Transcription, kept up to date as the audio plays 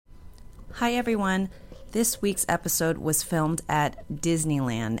Hi everyone. This week's episode was filmed at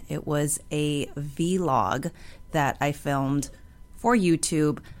Disneyland. It was a vlog that I filmed for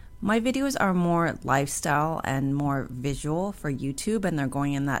YouTube. My videos are more lifestyle and more visual for YouTube, and they're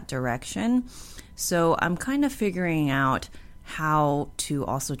going in that direction. So I'm kind of figuring out how to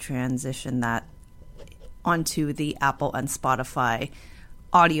also transition that onto the Apple and Spotify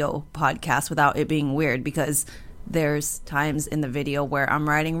audio podcast without it being weird, because there's times in the video where I'm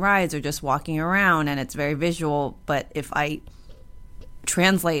riding rides or just walking around and it's very visual, but if I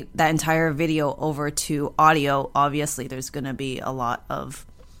translate that entire video over to audio, obviously there's going to be a lot of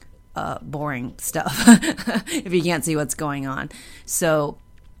boring stuff if you can't see what's going on. So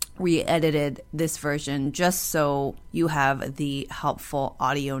we edited this version just so you have the helpful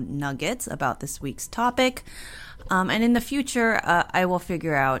audio nuggets about this week's topic. And in the future, I will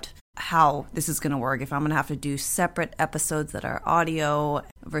figure out how this is going to work. If I'm going to have to do separate episodes that are audio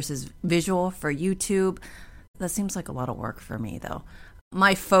versus visual for YouTube. That seems like a lot of work for me, though.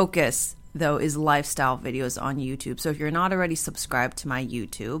 My focus, though, is lifestyle videos on YouTube. So if you're not already subscribed to my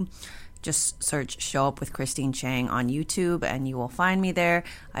YouTube, just search Show Up with Christine Chang on YouTube and you will find me there.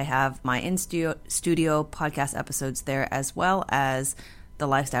 I have my in-studio podcast episodes there, as well as the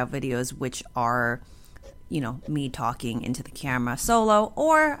lifestyle videos, which are, me talking into the camera solo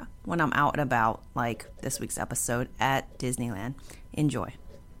or when I'm out and about, like this week's episode at Disneyland. Enjoy.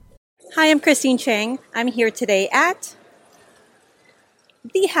 Hi, I'm Christine Chang. I'm here today at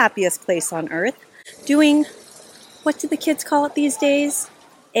the happiest place on earth, doing, what do the kids call it these days?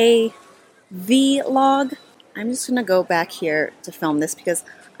 A vlog. I'm just going to go back here to film this because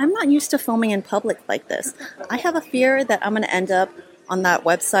I'm not used to filming in public like this. I have a fear that I'm going to end up on that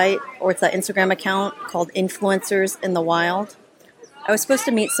website, or it's that Instagram account called Influencers in the Wild. I was supposed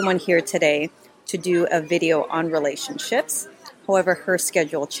to meet someone here today to do a video on relationships. However, her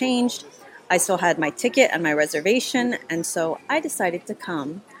schedule changed. I still had my ticket and my reservation, and so I decided to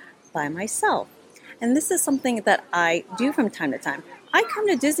come by myself. And this is something that I do from time to time. I come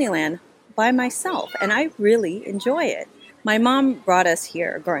to Disneyland by myself, and I really enjoy it. My mom brought us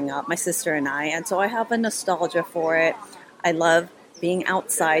here growing up, my sister and I, and so I have a nostalgia for it. I love being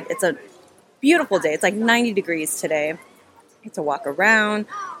outside. It's a beautiful day. It's like 90 degrees today. I get to walk around,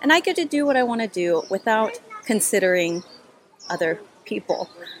 and I get to do what I want to do without considering other people.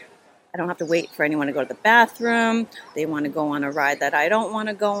 I don't have to wait for anyone to go to the bathroom. They want to go on a ride that I don't want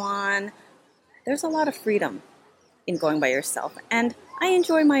to go on. There's a lot of freedom in going by yourself, and I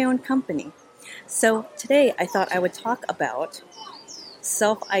enjoy my own company. So today I thought I would talk about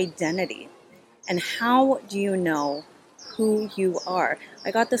self-identity and how do you know who you are.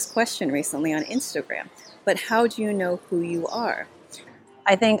 I got this question recently on Instagram, but how do you know who you are?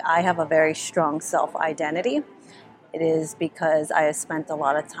 I think I have a very strong self-identity. It is because I have spent a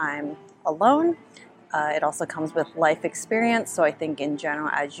lot of time alone. It also comes with life experience. So I think in general,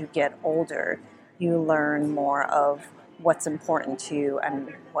 as you get older, you learn more of what's important to you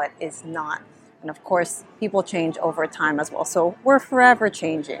and what is not. And of course, people change over time as well. So we're forever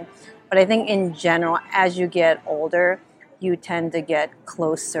changing. But I think in general, as you get older, you tend to get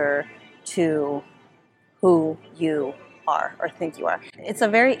closer to who you are or think you are. It's a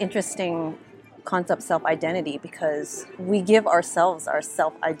very interesting concept, self-identity, because we give ourselves our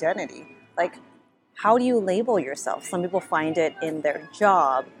self-identity. Like, how do you label yourself? Some people find it in their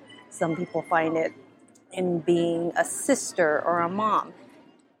job. Some people find it in being a sister or a mom.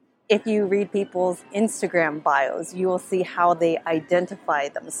 If you read people's Instagram bios, you will see how they identify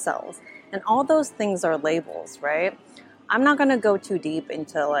themselves. And all those things are labels, right? I'm not going to go too deep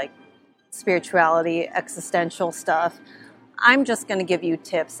into like spirituality, existential stuff. I'm just going to give you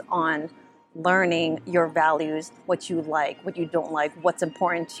tips on learning your values, what you like, what you don't like, what's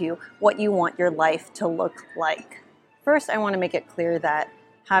important to you, what you want your life to look like. First, I want to make it clear that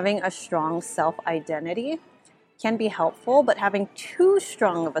having a strong self-identity can be helpful, but having too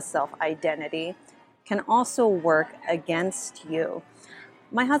strong of a self-identity can also work against you.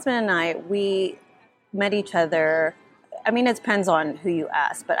 My husband and I, we met each other, it depends on who you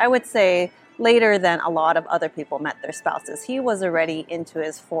ask, but I would say later than a lot of other people met their spouses. He was already into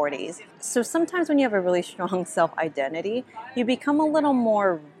his 40s. So sometimes when you have a really strong self-identity, you become a little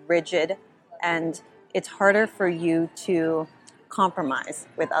more rigid and it's harder for you to compromise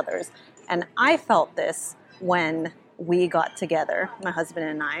with others. And I felt this when we got together, my husband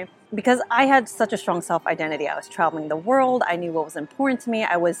and I, because I had such a strong self-identity. I was traveling the world. I knew what was important to me.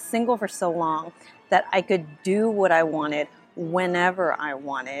 I was single for so long that I could do what I wanted whenever I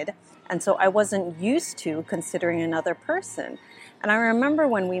wanted. And so I wasn't used to considering another person. And I remember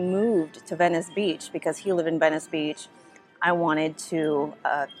when we moved to Venice Beach, because he lived in Venice Beach, I wanted to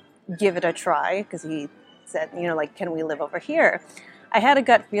give it a try because he said, like, can we live over here? I had a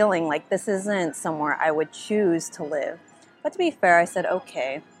gut feeling like this isn't somewhere I would choose to live. But to be fair, I said,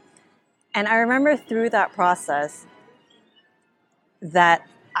 okay. And I remember through that process that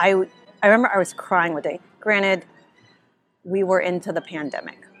I remember I was crying one day. Granted, we were into the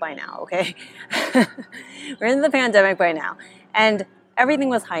pandemic by now, okay? We're in the pandemic by now. And everything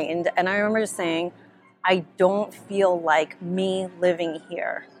was heightened. And I remember just saying, I don't feel like me living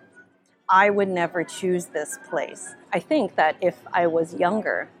here. I would never choose this place. I think that if I was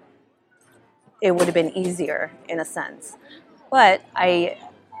younger, it would have been easier in a sense. But I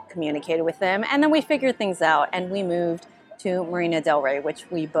communicated with them, and then we figured things out, and we moved to Marina Del Rey, which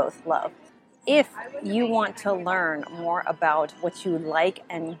we both love. If you want to learn more about what you like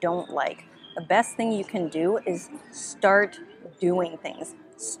and don't like, the best thing you can do is start doing things.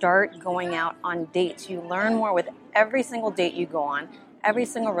 Start going out on dates. You learn more with every single date you go on, every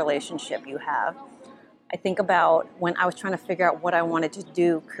single relationship you have. I think about when I was trying to figure out what I wanted to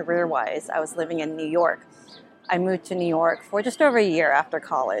do career-wise. I was living in New York. I moved to New York for just over a year after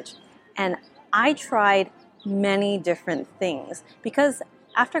college. And I tried many different things because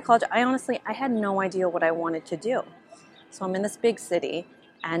after college, I had no idea what I wanted to do. So I'm in this big city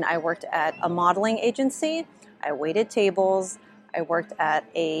and I worked at a modeling agency. I waited tables. I worked at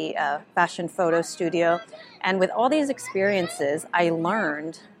a fashion photo studio. And with all these experiences, I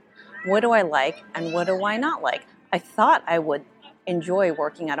learned what do I like and what do I not like. I thought I would enjoy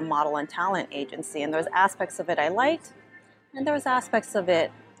working at a model and talent agency, and there was aspects of it I liked, and there was aspects of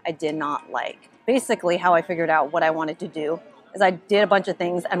it I did not like. Basically, how I figured out what I wanted to do is I did a bunch of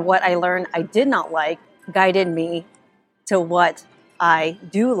things, and what I learned I did not like guided me to what I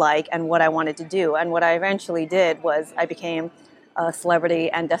do like and what I wanted to do. And what I eventually did was I became a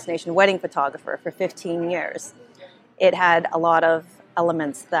celebrity and destination wedding photographer for 15 years. It had a lot of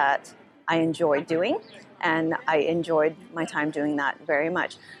elements that I enjoyed doing, and I enjoyed my time doing that very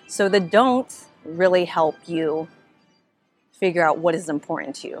much. So the don'ts really help you figure out what is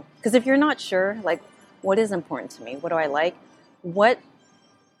important to you. Because if you're not sure, like, what is important to me? What do I like? What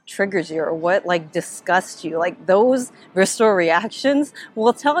triggers you or what disgusts you? Like, those visceral reactions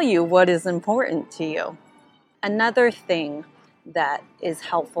will tell you what is important to you. Another thing that is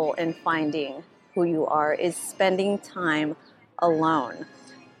helpful in finding who you are is spending time alone.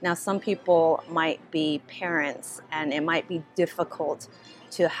 Now, some people might be parents and it might be difficult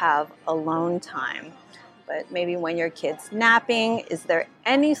to have alone time. But maybe when your kid's napping, is there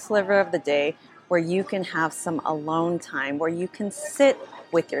any sliver of the day where you can have some alone time, where you can sit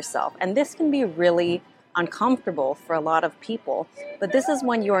with yourself? And this can be really uncomfortable for a lot of people. But this is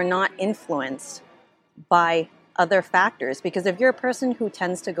when you are not influenced by other factors. Because if you're a person who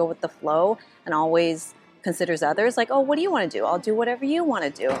tends to go with the flow and always considers others, like, oh, what do you want to do? I'll do whatever you want to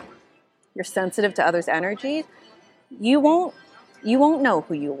do. You're sensitive to others' energy. You won't know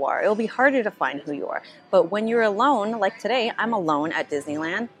who you are. It'll be harder to find who you are. But when you're alone, like today, I'm alone at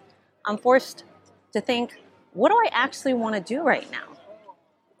Disneyland. I'm forced to think, what do I actually want to do right now?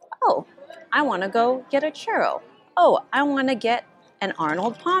 Oh, I want to go get a churro. Oh, I want to get an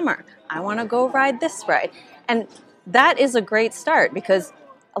Arnold Palmer. I want to go ride this ride. And that is a great start because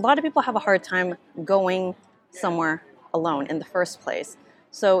a lot of people have a hard time going somewhere alone in the first place.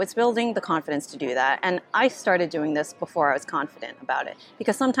 So it's building the confidence to do that. And I started doing this before I was confident about it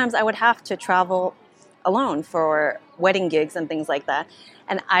because sometimes I would have to travel alone for wedding gigs and things like that.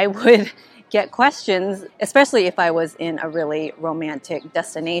 And I would get questions, especially if I was in a really romantic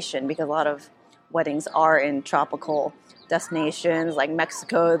destination, because a lot of weddings are in tropical destinations like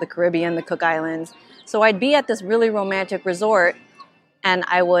Mexico, the Caribbean, the Cook Islands. So I'd be at this really romantic resort and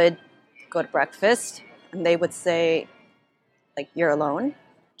I would go to breakfast and they would say, like, you're alone?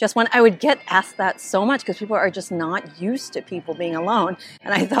 Just when I would get asked that so much because people are just not used to people being alone.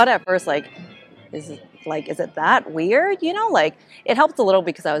 And I thought at first, is it that weird? It helped a little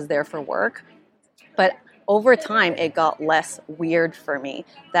because I was there for work. But over time, it got less weird for me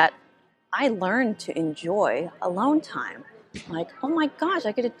that I learned to enjoy alone time. Like, oh my gosh,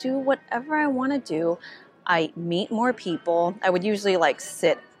 I get to do whatever I want to do. I meet more people. I would usually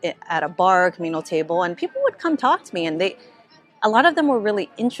sit at a bar, communal table, and people would come talk to me, and a lot of them were really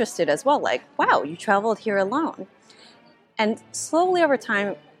interested as well. Like, wow, you traveled here alone. And slowly over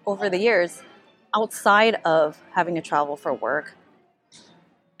time, over the years, outside of having to travel for work,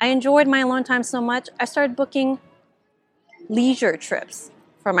 I enjoyed my alone time so much, I started booking leisure trips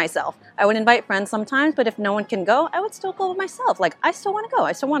for myself. I would invite friends sometimes, but if no one can go, I would still go myself. Like, I still want to go.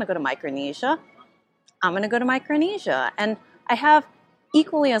 I still want to go to Micronesia. I'm going to go to Micronesia. And I have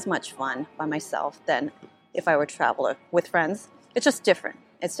equally as much fun by myself than if I were to travel with friends. It's just different.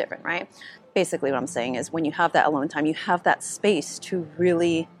 it's different, right? Basically what I'm saying is when you have that alone time, you have that space to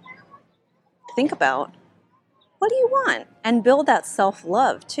really think about what do you want and build that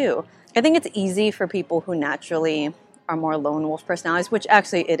self-love too. I think it's easy for people who naturally are more lone wolf personalities, which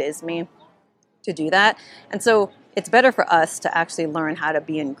actually it is me, to do that. And so it's better for us to actually learn how to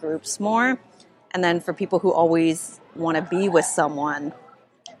be in groups more. And then for people who always want to be with someone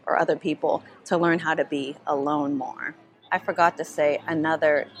or other people, to learn how to be alone more. I forgot to say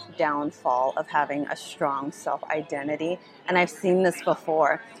another downfall of having a strong self-identity, and I've seen this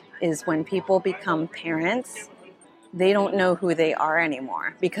before, is when people become parents, they don't know who they are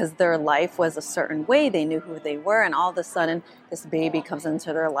anymore because their life was a certain way. They knew who they were, and all of a sudden this baby comes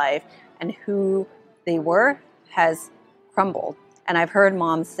into their life and who they were has crumbled. And I've heard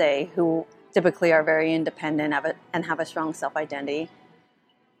moms say, who typically are very independent and have a strong self-identity,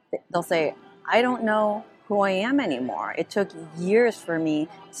 they'll say, I don't know who I am anymore. It took years for me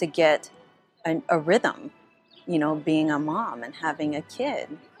to get a rhythm, being a mom and having a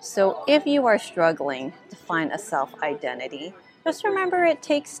kid. So if you are struggling to find a self-identity, just remember it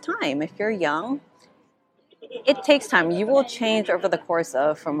takes time. If you're young, it takes time. You will change over the course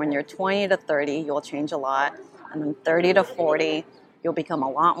of, from when you're 20 to 30, you'll change a lot. And then 30 to 40, you'll become a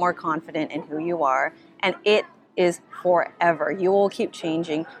lot more confident in who you are. And it is forever. You will keep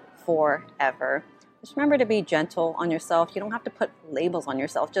changing forever. Just remember to be gentle on yourself. You don't have to put labels on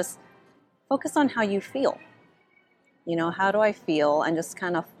yourself. Just focus on how you feel. How do I feel? And just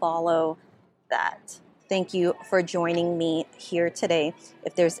kind of follow that. Thank you for joining me here today.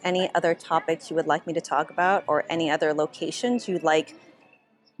 If there's any other topics you would like me to talk about or any other locations you'd like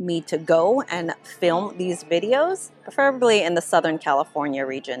me to go and film these videos, preferably in the Southern California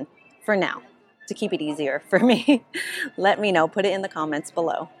region for now, to keep it easier for me, let me know. Put it in the comments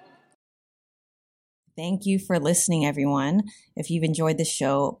below. Thank you for listening, everyone. If you've enjoyed the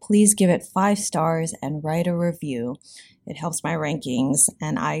show, please give it 5 stars and write a review. It helps my rankings,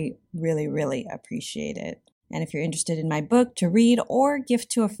 and I really, really appreciate it. And if you're interested in my book to read or gift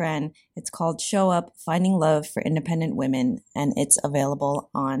to a friend, it's called Show Up, Finding Love for Independent Women, and it's available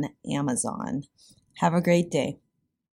on Amazon. Have a great day.